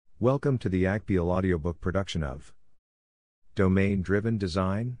Welcome to the Agpeel audiobook production of Domain-Driven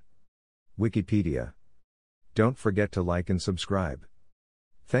Design? Wikipedia. Don't forget to like and subscribe.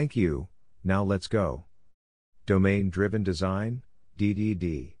 Thank you. Now let's go. Domain-Driven Design,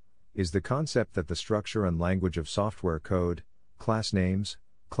 DDD, is the concept that the structure and language of software code, class names,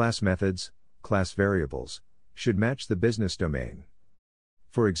 class methods, class variables, should match the business domain.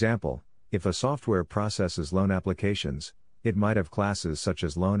 For example, if a software processes loan applications, it might have classes such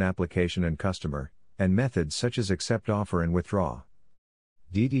as loan application and customer, and methods such as accept offer and withdraw.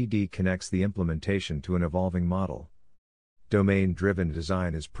 DDD connects the implementation to an evolving model. Domain-driven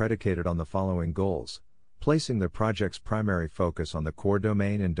design is predicated on the following goals: placing the project's primary focus on the core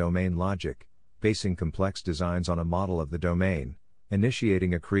domain and domain logic, basing complex designs on a model of the domain,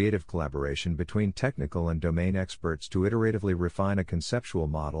 initiating a creative collaboration between technical and domain experts to iteratively refine a conceptual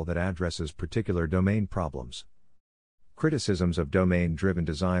model that addresses particular domain problems. Criticisms of domain-driven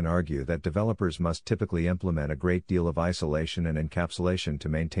design argue that developers must typically implement a great deal of isolation and encapsulation to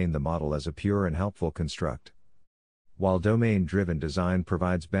maintain the model as a pure and helpful construct. While domain-driven design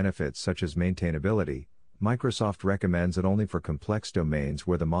provides benefits such as maintainability, Microsoft recommends it only for complex domains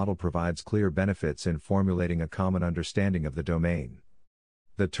where the model provides clear benefits in formulating a common understanding of the domain.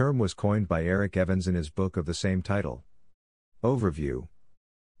 The term was coined by Eric Evans in his book of the same title. Overview.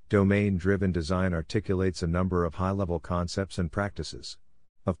 Domain-driven design articulates a number of high-level concepts and practices.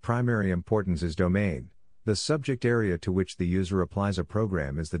 Of primary importance is domain. The subject area to which the user applies a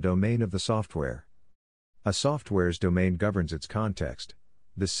program is the domain of the software. A software's domain governs its context,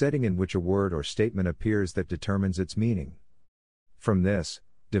 the setting in which a word or statement appears that determines its meaning. From this,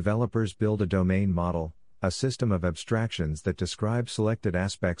 developers build a domain model, a system of abstractions that describe selected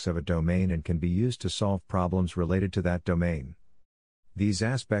aspects of a domain and can be used to solve problems related to that domain. These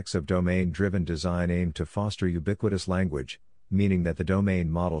aspects of domain-driven design aim to foster ubiquitous language, meaning that the domain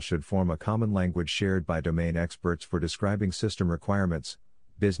model should form a common language shared by domain experts for describing system requirements,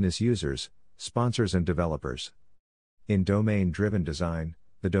 business users, sponsors and developers. In domain-driven design,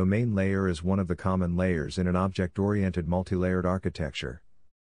 the domain layer is one of the common layers in an object-oriented multi-layered architecture.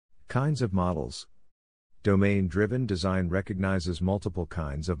 Kinds of models. Domain-driven design recognizes multiple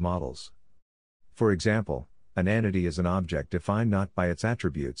kinds of models. For example, an entity is an object defined not by its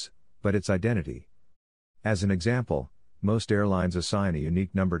attributes, but its identity. As an example, most airlines assign a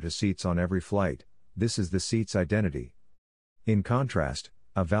unique number to seats on every flight. This is the seat's identity. In contrast,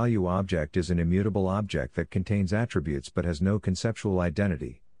 a value object is an immutable object that contains attributes but has no conceptual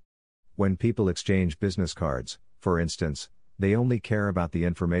identity. When people exchange business cards, for instance, they only care about the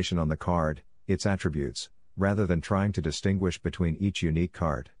information on the card, its attributes, rather than trying to distinguish between each unique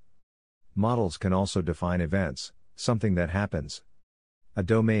card. Models can also define events, something that happens. A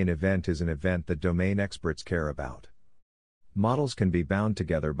domain event is an event that domain experts care about. Models can be bound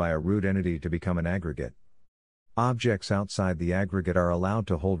together by a root entity to become an aggregate. Objects outside the aggregate are allowed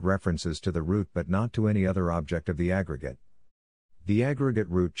to hold references to the root but not to any other object of the aggregate. The aggregate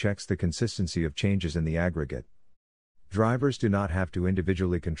root checks the consistency of changes in the aggregate. Drivers do not have to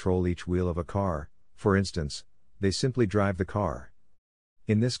individually control each wheel of a car, for instance, they simply drive the car.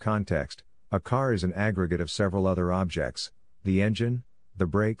 In this context, a car is an aggregate of several other objects, the engine, the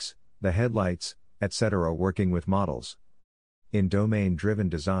brakes, the headlights, etc. working with models. In domain-driven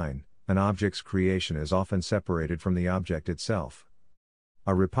design, an object's creation is often separated from the object itself.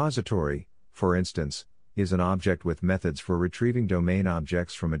 A repository, for instance, is an object with methods for retrieving domain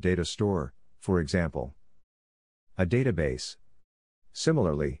objects from a data store, for example. A database.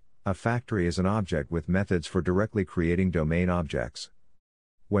 Similarly, a factory is an object with methods for directly creating domain objects.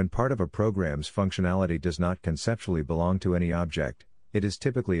 When part of a program's functionality does not conceptually belong to any object, it is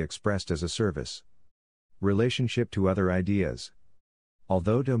typically expressed as a service. Relationship to other ideas.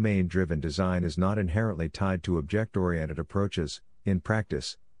 Although domain-driven design is not inherently tied to object-oriented approaches, in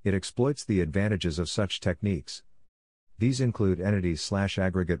practice, it exploits the advantages of such techniques. These include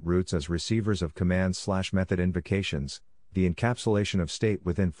entities/aggregate roots as receivers of commands/method invocations, the encapsulation of state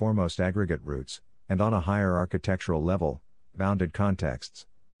within foremost aggregate roots, and on a higher architectural level, bounded contexts.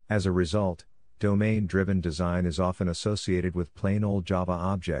 As a result, domain-driven design is often associated with plain old Java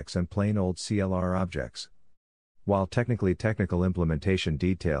objects and plain old CLR objects. While technical implementation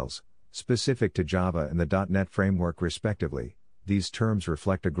details, specific to Java and the .NET framework respectively, these terms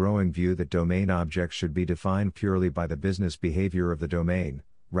reflect a growing view that domain objects should be defined purely by the business behavior of the domain,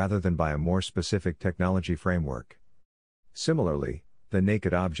 rather than by a more specific technology framework. Similarly, the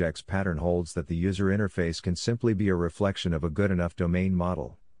naked objects pattern holds that the user interface can simply be a reflection of a good enough domain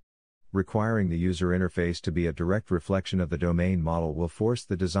model. Requiring the user interface to be a direct reflection of the domain model will force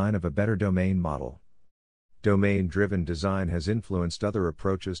the design of a better domain model. Domain-driven design has influenced other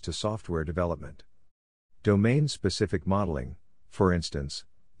approaches to software development. Domain-specific modeling, for instance,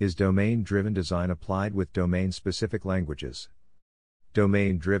 is domain-driven design applied with domain-specific languages.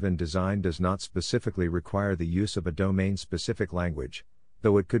 Domain-driven design does not specifically require the use of a domain-specific language,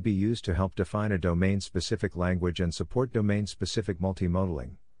 though it could be used to help define a domain-specific language and support domain-specific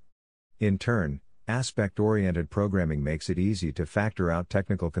multimodaling. In turn, aspect-oriented programming makes it easy to factor out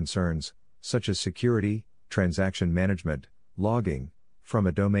technical concerns, such as security, transaction management, logging, from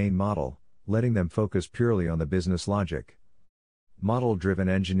a domain model, letting them focus purely on the business logic. Model-driven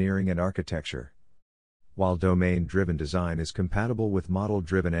engineering and architecture. While domain-driven design is compatible with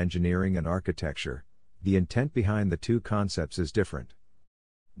model-driven engineering and architecture, the intent behind the two concepts is different.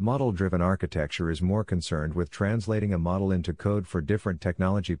 Model-driven architecture is more concerned with translating a model into code for different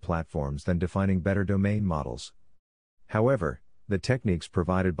technology platforms than defining better domain models. However, the techniques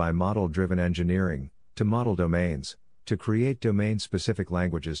provided by model-driven engineering, to model domains, to create domain-specific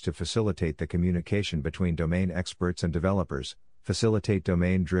languages to facilitate the communication between domain experts and developers, facilitate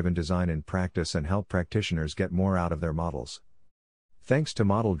domain-driven design in practice and help practitioners get more out of their models. Thanks to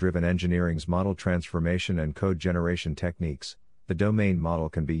model-driven engineering's model transformation and code generation techniques, the domain model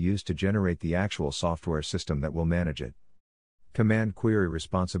can be used to generate the actual software system that will manage it. Command Query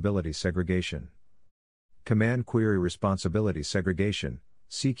Responsibility Segregation. Command Query Responsibility Segregation,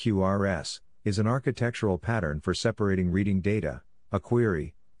 CQRS, is an architectural pattern for separating reading data, a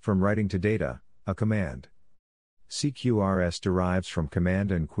query, from writing to data, a command. CQRS derives from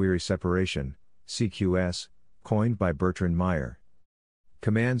Command and Query Separation, CQS, coined by Bertrand Meyer.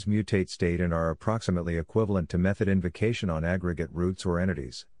 Commands mutate state and are approximately equivalent to method invocation on aggregate roots or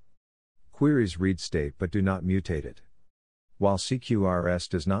entities. Queries read state but do not mutate it. While CQRS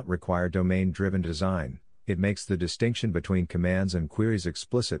does not require domain-driven design, it makes the distinction between commands and queries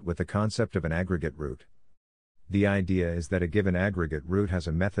explicit with the concept of an aggregate root. The idea is that a given aggregate root has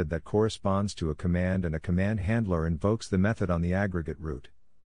a method that corresponds to a command and a command handler invokes the method on the aggregate root.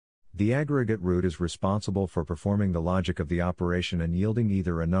 The aggregate root is responsible for performing the logic of the operation and yielding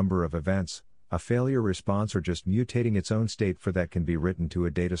either a number of events, a failure response, or just mutating its own state for that can be written to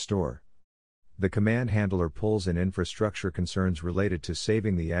a data store. The command handler pulls in infrastructure concerns related to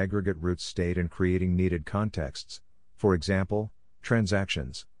saving the aggregate root state and creating needed contexts, for example,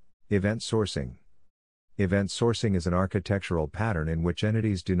 transactions. Event sourcing. Event sourcing is an architectural pattern in which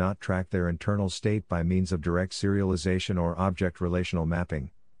entities do not track their internal state by means of direct serialization or object relational mapping,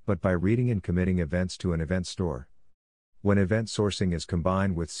 but by reading and committing events to an event store. When event sourcing is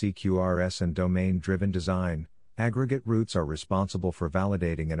combined with CQRS and domain-driven design, aggregate roots are responsible for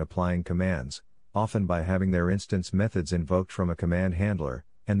validating and applying commands, often by having their instance methods invoked from a command handler,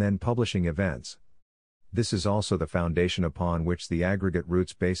 and then publishing events. This is also the foundation upon which the aggregate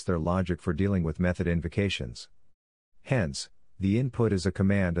roots base their logic for dealing with method invocations. Hence, the input is a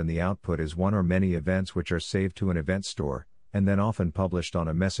command and the output is one or many events which are saved to an event store, and then often published on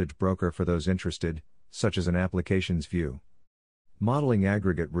a message broker for those interested, such as an application's view. Modeling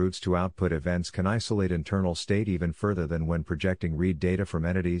aggregate roots to output events can isolate internal state even further than when projecting read data from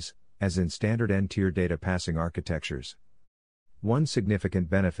entities, as in standard n-tier data passing architectures. One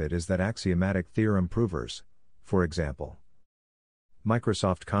significant benefit is that axiomatic theorem provers, for example,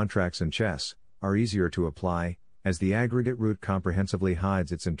 Microsoft contracts and chess, are easier to apply, as the aggregate root comprehensively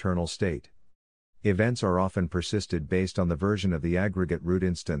hides its internal state. Events are often persisted based on the version of the aggregate root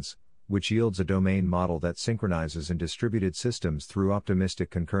instance, which yields a domain model that synchronizes in distributed systems through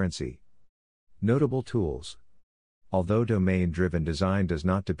optimistic concurrency. Notable tools. Although domain-driven design does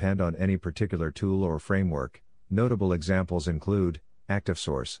not depend on any particular tool or framework, notable examples include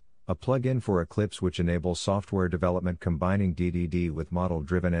ActiveSource, a plugin for Eclipse which enables software development combining DDD with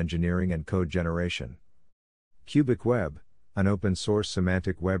model-driven engineering and code generation. CubicWeb, an open-source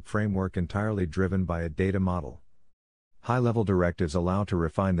semantic web framework entirely driven by a data model. High-level directives allow to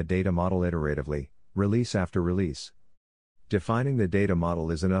refine the data model iteratively, release after release. Defining the data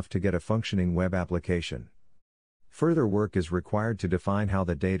model is enough to get a functioning web application. Further work is required to define how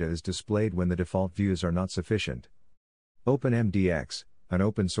the data is displayed when the default views are not sufficient. OpenMDX, an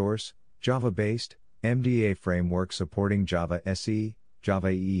open-source, Java-based, MDA framework supporting Java SE, Java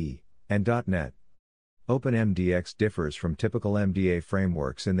EE, and .NET. OpenMDX differs from typical MDA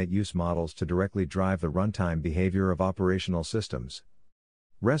frameworks in that use models to directly drive the runtime behavior of operational systems.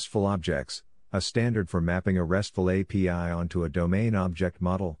 RESTful Objects, a standard for mapping a RESTful API onto a domain object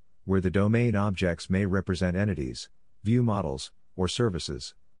model, where the domain objects may represent entities, view models, or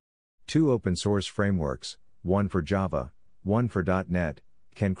services. Two open-source frameworks, one for Java, one for .NET,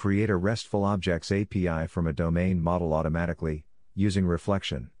 can create a RESTful Objects API from a domain model automatically, using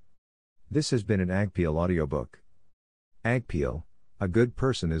reflection. This has been an Agpeel audiobook. Agpeel, a good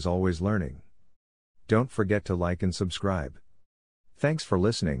person is always learning. Don't forget to like and subscribe. Thanks for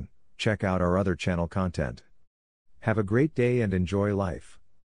listening. Check out our other channel content. Have a great day and enjoy life.